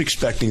 And I'm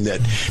expecting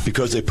that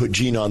because they put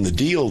Gene on the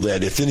deal,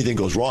 that if anything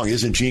goes wrong,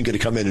 isn't Gene going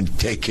to come in and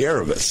take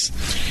care of us?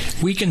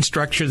 We can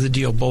structure the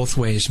deal both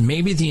ways.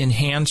 Maybe the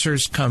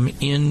enhancers come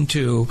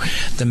into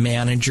the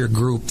manager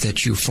group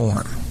that you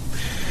form.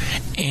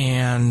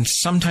 And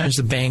sometimes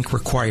the bank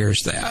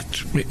requires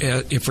that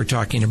if we're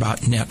talking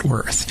about net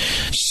worth.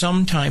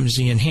 Sometimes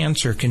the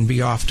enhancer can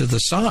be off to the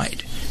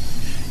side.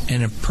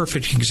 And a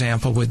perfect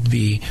example would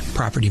be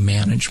property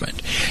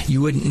management.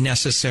 You wouldn't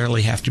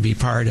necessarily have to be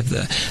part of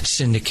the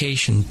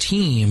syndication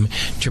team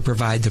to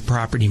provide the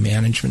property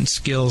management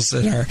skills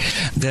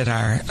that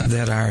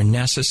are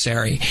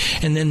necessary.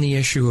 And then the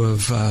issue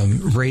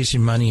of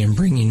raising money and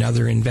bringing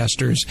other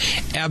investors,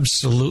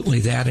 absolutely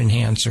that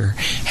enhancer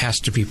has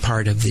to be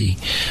part of the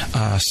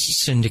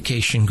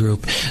syndication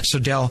group. So,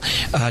 Dell,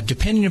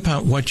 depending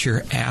upon what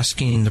you're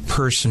asking the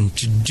person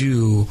to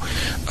do,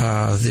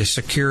 the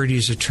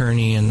securities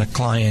attorney and a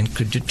client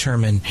could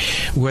determine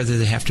whether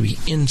they have to be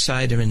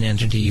inside of an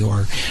entity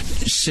or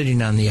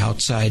sitting on the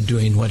outside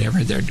doing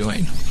whatever they're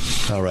doing.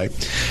 All right.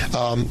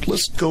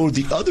 Let's go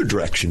the other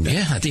direction now.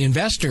 Yeah, the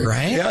investor,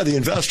 right? Yeah, the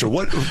investor.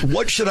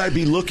 What should I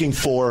be looking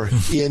for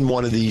in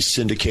one of these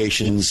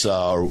syndications,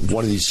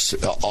 one of these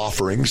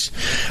offerings,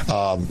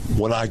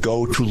 when I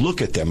go to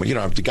look at them?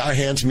 If the guy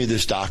hands me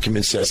this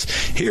document, says,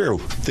 here,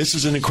 this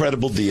is an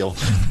incredible deal,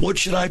 what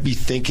should I be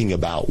thinking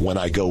about when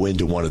I go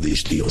into one of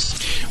these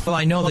deals? Well,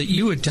 I know that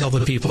you would tell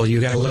the people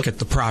you got to look at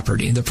the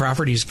property. The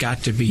property's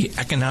got to be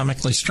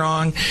economically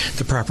strong.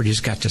 The property's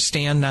got to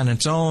stand on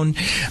its own.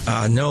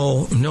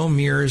 No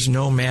mirrors,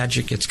 no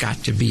magic. It's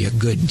got to be a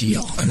good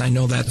deal. And I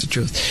know that's the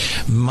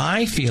truth.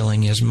 My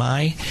feeling is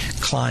my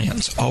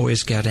clients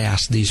always get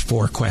asked these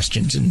 4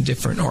 questions in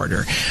different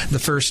order. The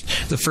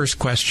first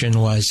question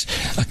was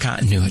a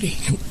continuity.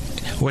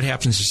 What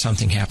happens if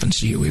something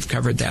happens to you? We've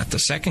covered that. The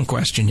second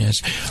question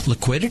is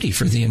liquidity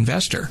for the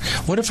investor.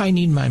 What if I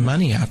need my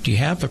money out? Do you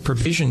have a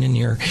provision in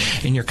your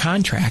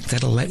contract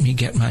that'll let me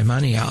get my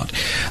money out?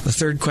 The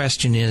third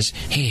question is,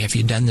 hey, have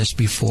you done this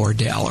before,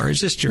 Dell? Or is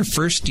this your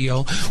first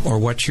deal, or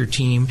what's your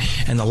team?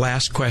 And the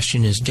last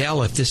question is,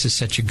 Dell, if this is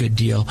such a good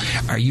deal,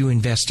 are you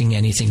investing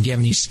anything? Do you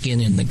have any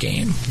skin in the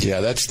game?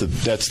 Yeah, that's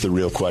the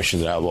real question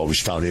that I've always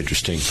found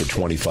interesting for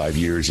 25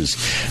 years is,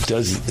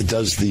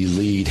 does the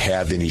lead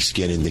have any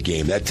skin in the game?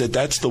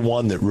 That's the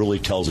one that really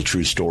tells a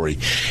true story.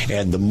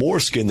 And the more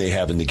skin they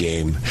have in the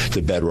game,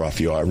 the better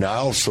off you are. Now, I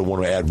also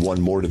want to add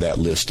one more to that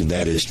list, and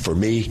that is, for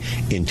me,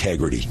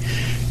 integrity.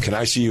 Can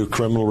I see your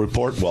criminal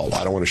report? Well,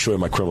 I don't want to show you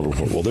my criminal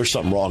report. Well, there's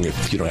something wrong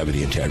if you don't have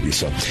any integrity.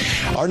 So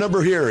our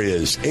number here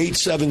is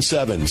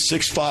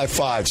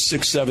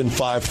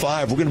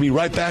 877-655-6755. We're going to be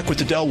right back with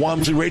the Del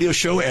Walmsley Radio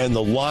Show, and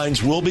the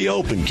lines will be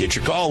open. Get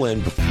your call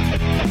in.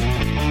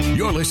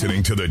 You're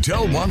listening to the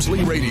Del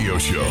Walmsley Radio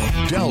Show.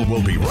 Del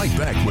will be right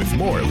back with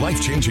more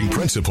life-changing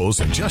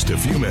principles in just a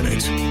few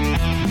minutes.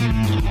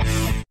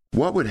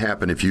 What would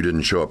happen if you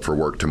didn't show up for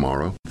work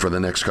tomorrow, for the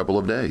next couple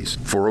of days,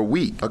 for a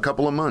week, a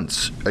couple of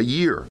months, a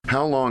year?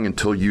 How long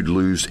until you'd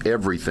lose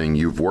everything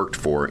you've worked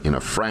for in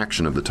a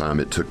fraction of the time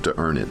it took to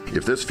earn it?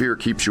 If this fear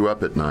keeps you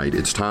up at night,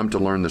 it's time to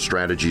learn the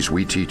strategies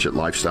we teach at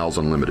Lifestyles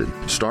Unlimited.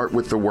 Start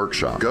with the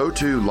workshop. Go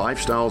to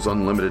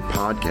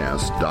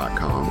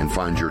lifestylesunlimitedpodcast.com and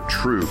find your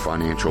true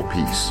financial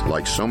peace,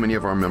 like so many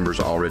of our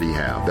members already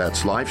have.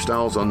 That's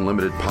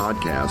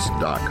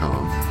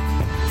lifestylesunlimitedpodcast.com.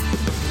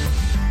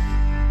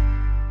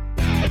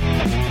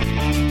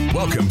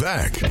 Welcome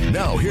back.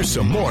 Now here's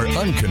some more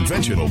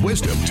unconventional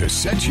wisdom to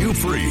set you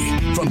free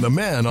from the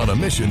man on a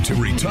mission to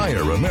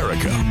retire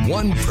America,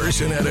 one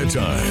person at a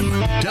time,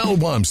 Del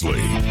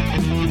Walmsley.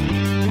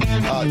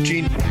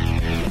 Gene,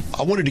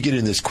 I wanted to get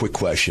in this quick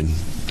question.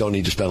 Don't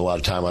need to spend a lot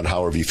of time on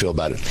however you feel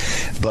about it.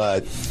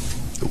 But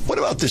what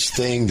about this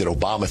thing that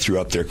Obama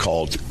threw up there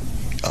called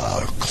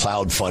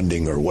cloud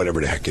funding, or whatever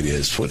the heck it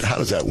is? How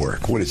does that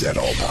work? What is that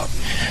all about?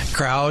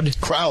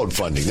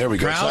 Crowdfunding. There we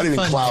go. It's not even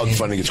cloud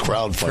funding, it's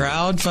crowdfunding.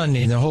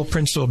 Crowdfunding. The whole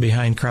principle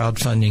behind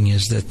crowdfunding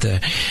is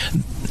that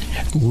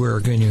we're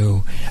going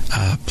to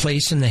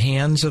place in the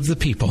hands of the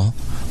people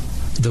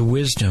the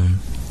wisdom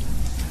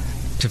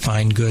to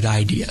find good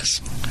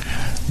ideas.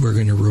 We're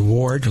going to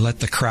let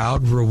the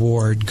crowd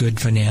reward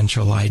good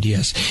financial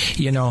ideas.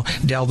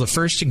 Del, the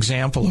first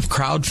example of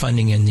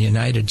crowdfunding in the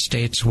United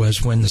States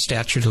was when the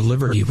Statue of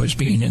Liberty was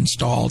being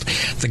installed.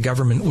 The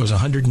government was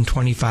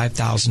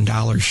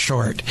 $125,000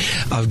 short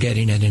of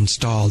getting it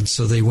installed,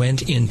 so they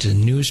went into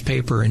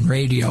newspaper and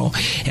radio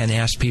and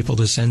asked people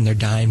to send their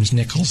dimes,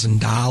 nickels,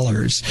 and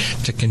dollars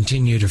to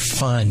continue to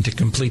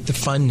complete the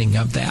funding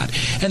of that.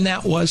 And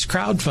that was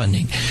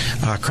crowdfunding.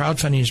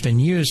 Crowdfunding has been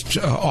used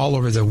all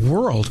over the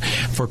world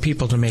for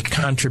people to make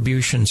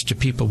contributions to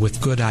people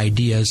with good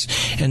ideas,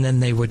 and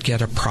then they would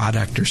get a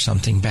product or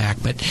something back.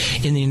 But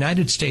in the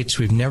United States,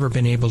 we've never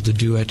been able to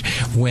do it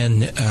when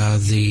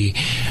the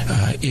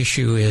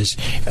issue is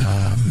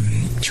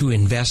to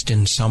invest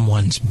in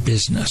someone's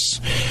business.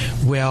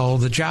 Well,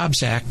 the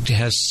Jobs Act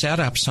has set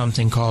up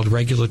something called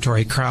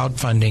regulatory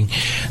crowdfunding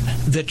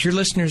that your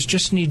listeners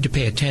just need to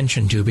pay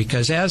attention to,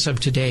 because as of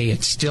today,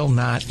 it's still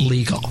not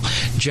legal.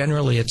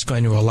 Generally, it's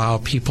going to allow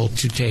people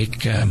to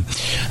take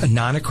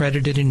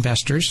non-accredited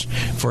investors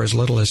for as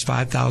little as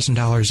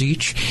 $5,000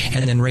 each,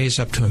 and then raise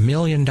up to $1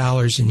 million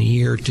in a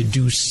year to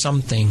do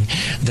something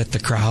that the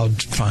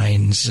crowd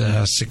finds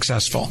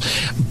successful.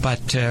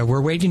 But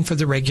we're waiting for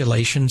the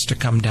regulations to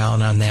come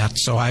down on that,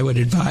 so I would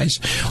advise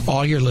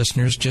all your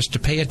listeners just to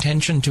pay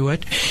attention to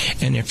it.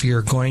 And if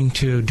you're going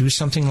to do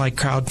something like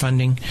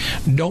crowdfunding,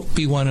 don't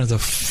be one of the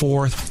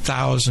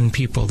 4,000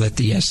 people that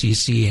the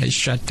SEC has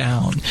shut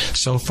down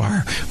so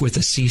far with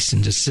a cease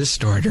and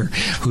desist order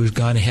who've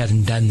gone ahead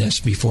and done this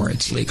before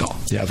it's legal.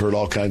 Yeah, I've heard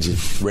all kinds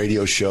of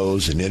radio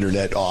shows and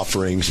internet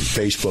offerings and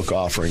Facebook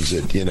offerings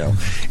that,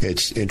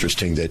 it's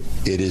interesting that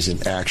it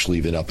isn't actually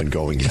even up and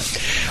going yet.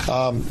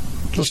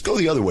 Let's go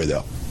the other way,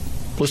 though.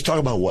 Let's talk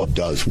about what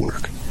does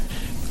work.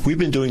 We've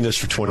been doing this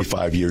for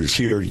 25 years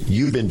here.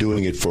 You've been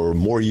doing it for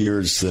more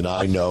years than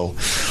I know.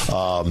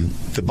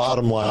 The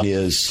bottom line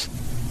is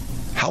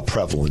How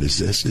prevalent is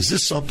this? Is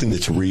this something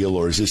that's real,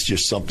 or is this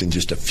just something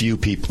just a few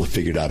people have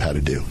figured out how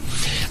to do?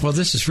 Well,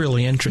 this is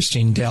really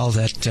interesting, Del,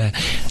 that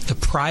the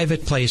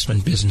private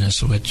placement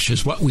business, which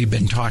is what we've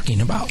been talking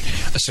about,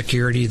 a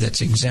security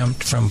that's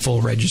exempt from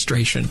full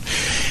registration.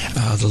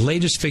 The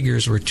latest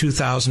figures were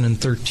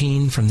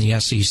 2013 from the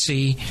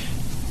SEC.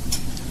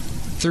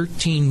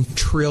 $13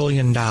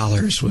 trillion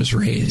was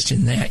raised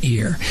in that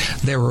year.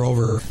 There were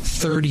over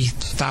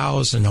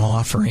 30,000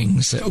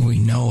 offerings that we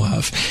know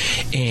of,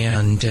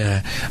 and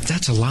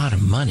that's a lot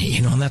of money,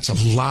 and that's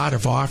a lot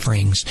of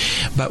offerings.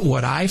 But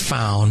what I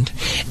found,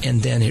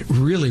 and then it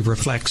really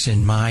reflects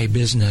in my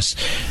business,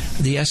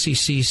 the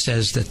SEC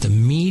says that the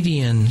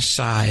median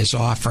size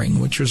offering,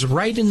 which was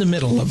right in the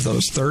middle of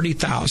those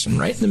 30,000,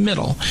 right in the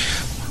middle,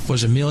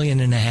 was $1.5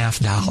 million.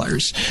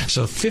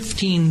 So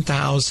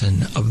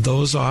 15,000 of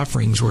those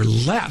offerings were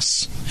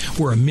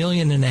 $1.5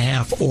 million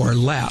or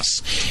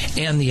less.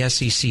 And the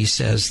SEC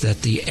says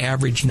that the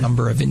average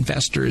number of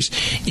investors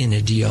in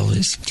a deal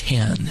is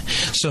 10.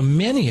 So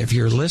many of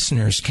your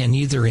listeners can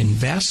either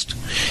invest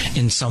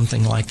in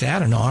something like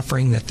that, an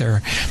offering that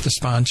the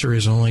sponsor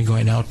is only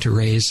going out to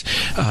raise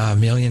 $1.5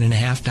 million in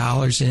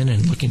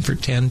and looking for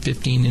 10,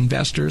 15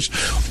 investors,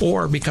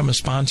 or become a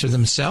sponsor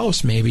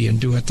themselves maybe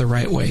and do it the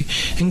right way,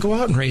 and go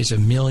out and raise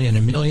 $1 million,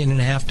 $1.5 million and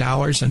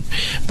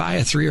buy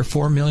a $3 or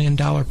 $4 million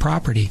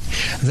property.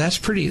 That's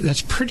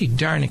pretty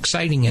darn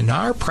exciting. In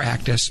our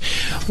practice,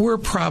 we're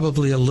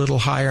probably a little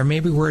higher.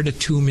 Maybe we're at a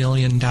 $2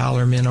 million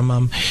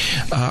minimum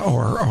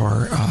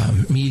or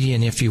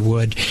median, if you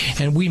would,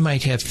 and we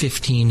might have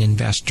 15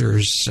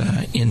 investors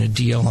in a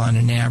deal on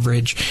an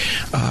average.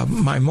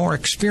 My more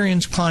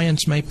experienced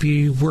clients might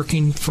be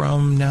working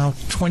from now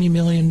 $20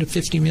 million to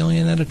 $50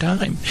 million at a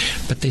time,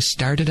 but they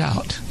started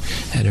out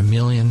at $1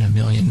 million, $1.5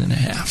 million.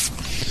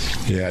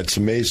 Yeah, it's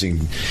amazing.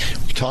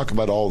 We talk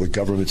about all the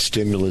government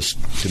stimulus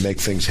to make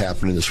things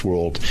happen in this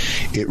world.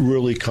 It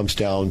really comes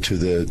down to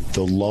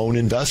the lone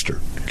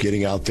investor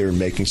getting out there and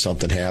making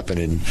something happen.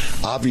 And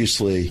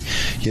obviously,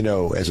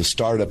 as a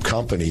startup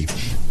company,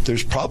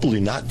 there's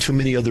probably not too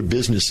many other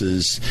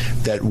businesses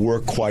that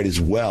work quite as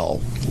well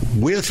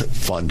with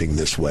funding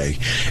this way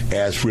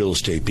as real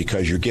estate,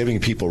 because you're giving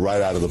people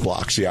right out of the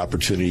blocks the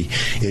opportunity,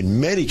 in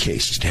many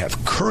cases, to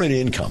have current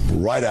income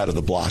right out of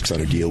the blocks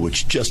on a deal,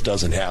 which just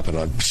doesn't happen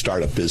on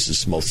startup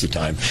business most of the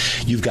time.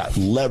 You've got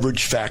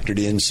leverage factored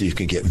in, so you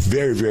can get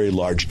very, very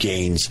large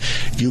gains.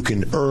 You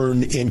can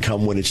earn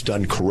income when it's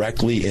done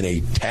correctly in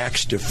a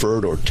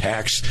tax-deferred or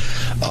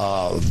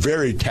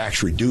very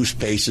tax-reduced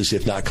basis,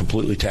 if not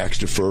completely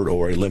tax-deferred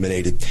or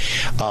eliminated.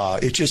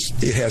 It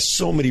has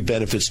so many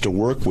benefits to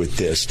work with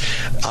this.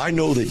 I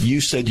know that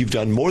you said you've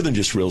done more than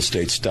just real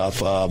estate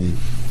stuff.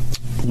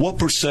 What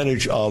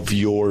percentage of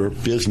your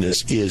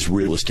business is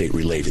real estate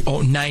related?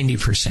 90%.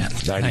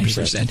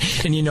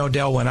 90%. And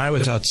Del, when I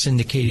was out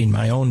syndicating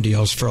my own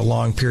deals for a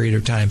long period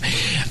of time,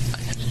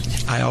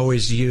 I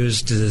always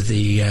used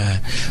the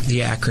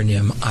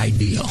acronym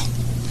IDEAL.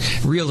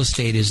 Real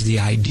estate is the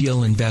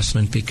ideal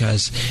investment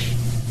because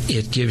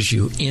it gives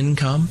you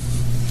income,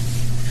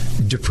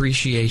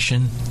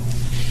 depreciation,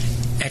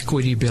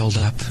 equity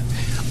buildup,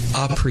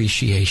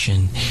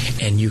 appreciation,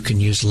 and you can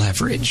use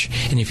leverage.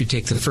 And if you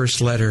take the first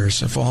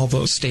letters of all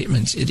those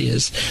statements, it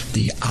is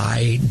the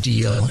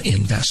ideal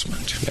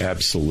investment.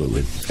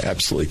 Absolutely.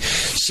 Absolutely.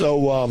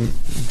 So,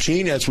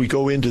 Gene, as we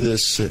go into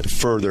this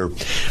further,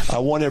 I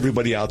want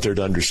everybody out there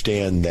to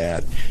understand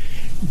that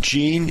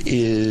Gene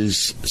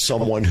is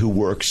someone who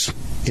works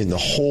in the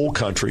whole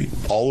country,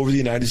 all over the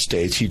United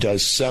States. He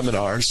does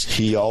seminars.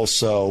 He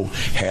also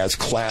has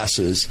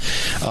classes.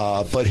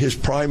 But his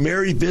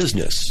primary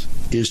business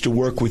is to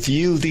work with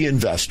you, the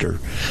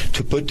investor,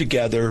 to put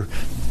together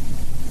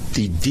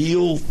the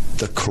deal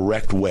the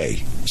correct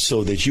way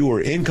so that you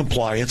are in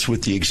compliance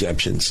with the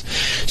exemptions,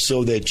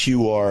 so that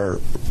you are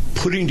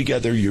putting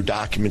together your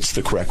documents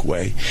the correct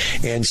way,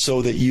 and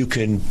so that you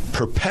can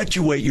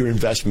perpetuate your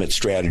investment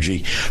strategy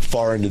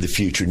far into the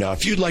future. Now,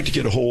 if you'd like to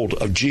get a hold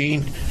of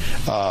Gene,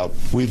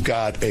 we've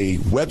got a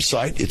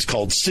website. It's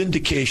called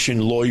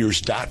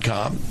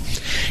syndicationlawyers.com.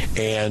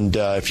 And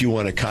if you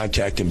want to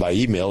contact him by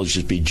email, it's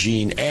just be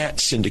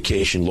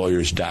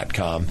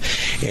gene@syndicationlawyers.com.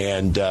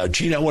 And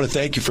Gene, I want to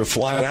thank you for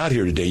flying out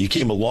here today. You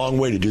came a long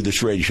way to do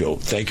this radio show.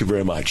 Thank you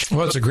very much.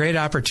 Well, it's a great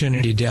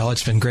opportunity, Del.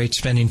 It's been great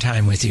spending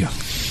time with you.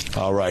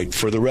 All right.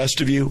 For the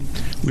rest of you,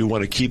 we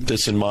want to keep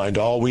this in mind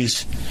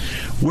always.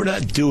 We're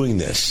not doing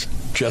this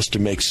just to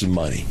make some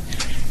money.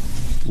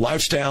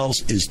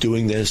 Lifestyles is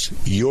doing this.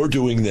 You're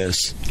doing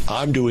this.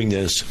 I'm doing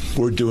this.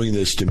 We're doing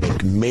this to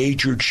make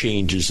major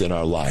changes in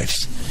our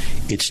lives.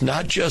 It's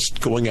not just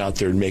going out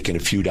there and making a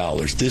few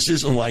dollars. This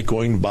isn't like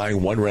going and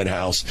buying one rent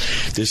house.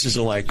 This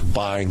isn't like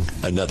buying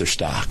another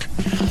stock.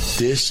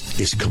 This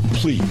is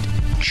complete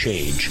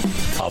change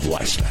of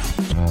lifestyle.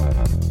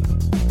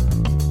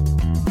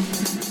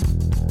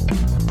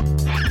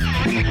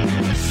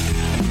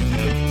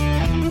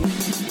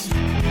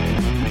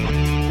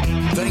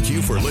 Thank you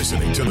you for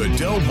listening to the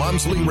Del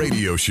Walmsley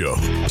Radio Show,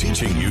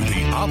 teaching you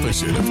the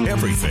opposite of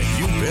everything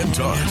you've been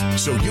taught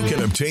so you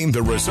can obtain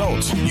the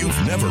results you've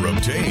never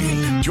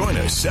obtained. Join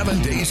us 7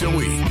 days a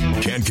week.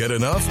 Can't get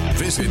enough?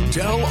 Visit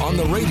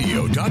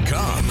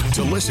DelOnTheRadio.com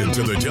to listen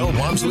to the Del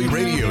Walmsley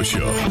Radio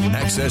Show,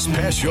 access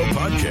past show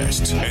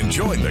podcasts, and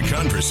join the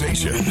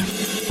conversation.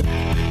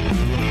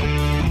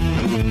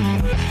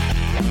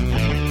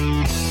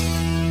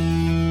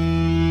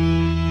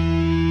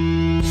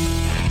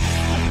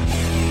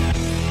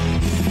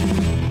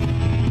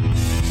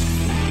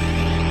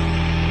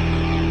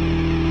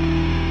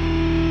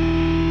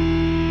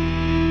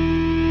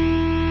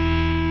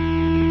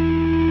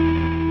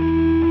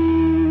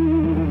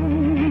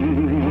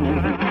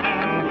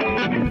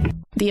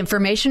 The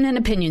information and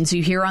opinions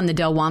you hear on the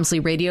Del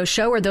Walmsley Radio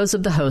Show are those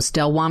of the host,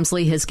 Del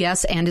Walmsley, his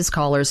guests, and his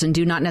callers, and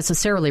do not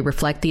necessarily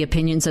reflect the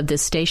opinions of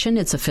this station,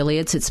 its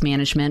affiliates, its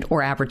management,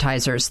 or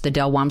advertisers. The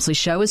Del Walmsley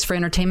Show is for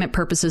entertainment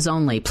purposes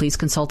only. Please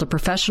consult a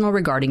professional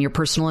regarding your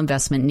personal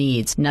investment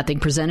needs.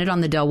 Nothing presented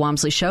on the Del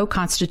Walmsley Show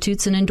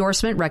constitutes an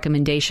endorsement,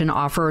 recommendation,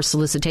 offer, or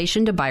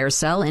solicitation to buy or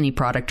sell any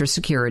product or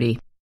security.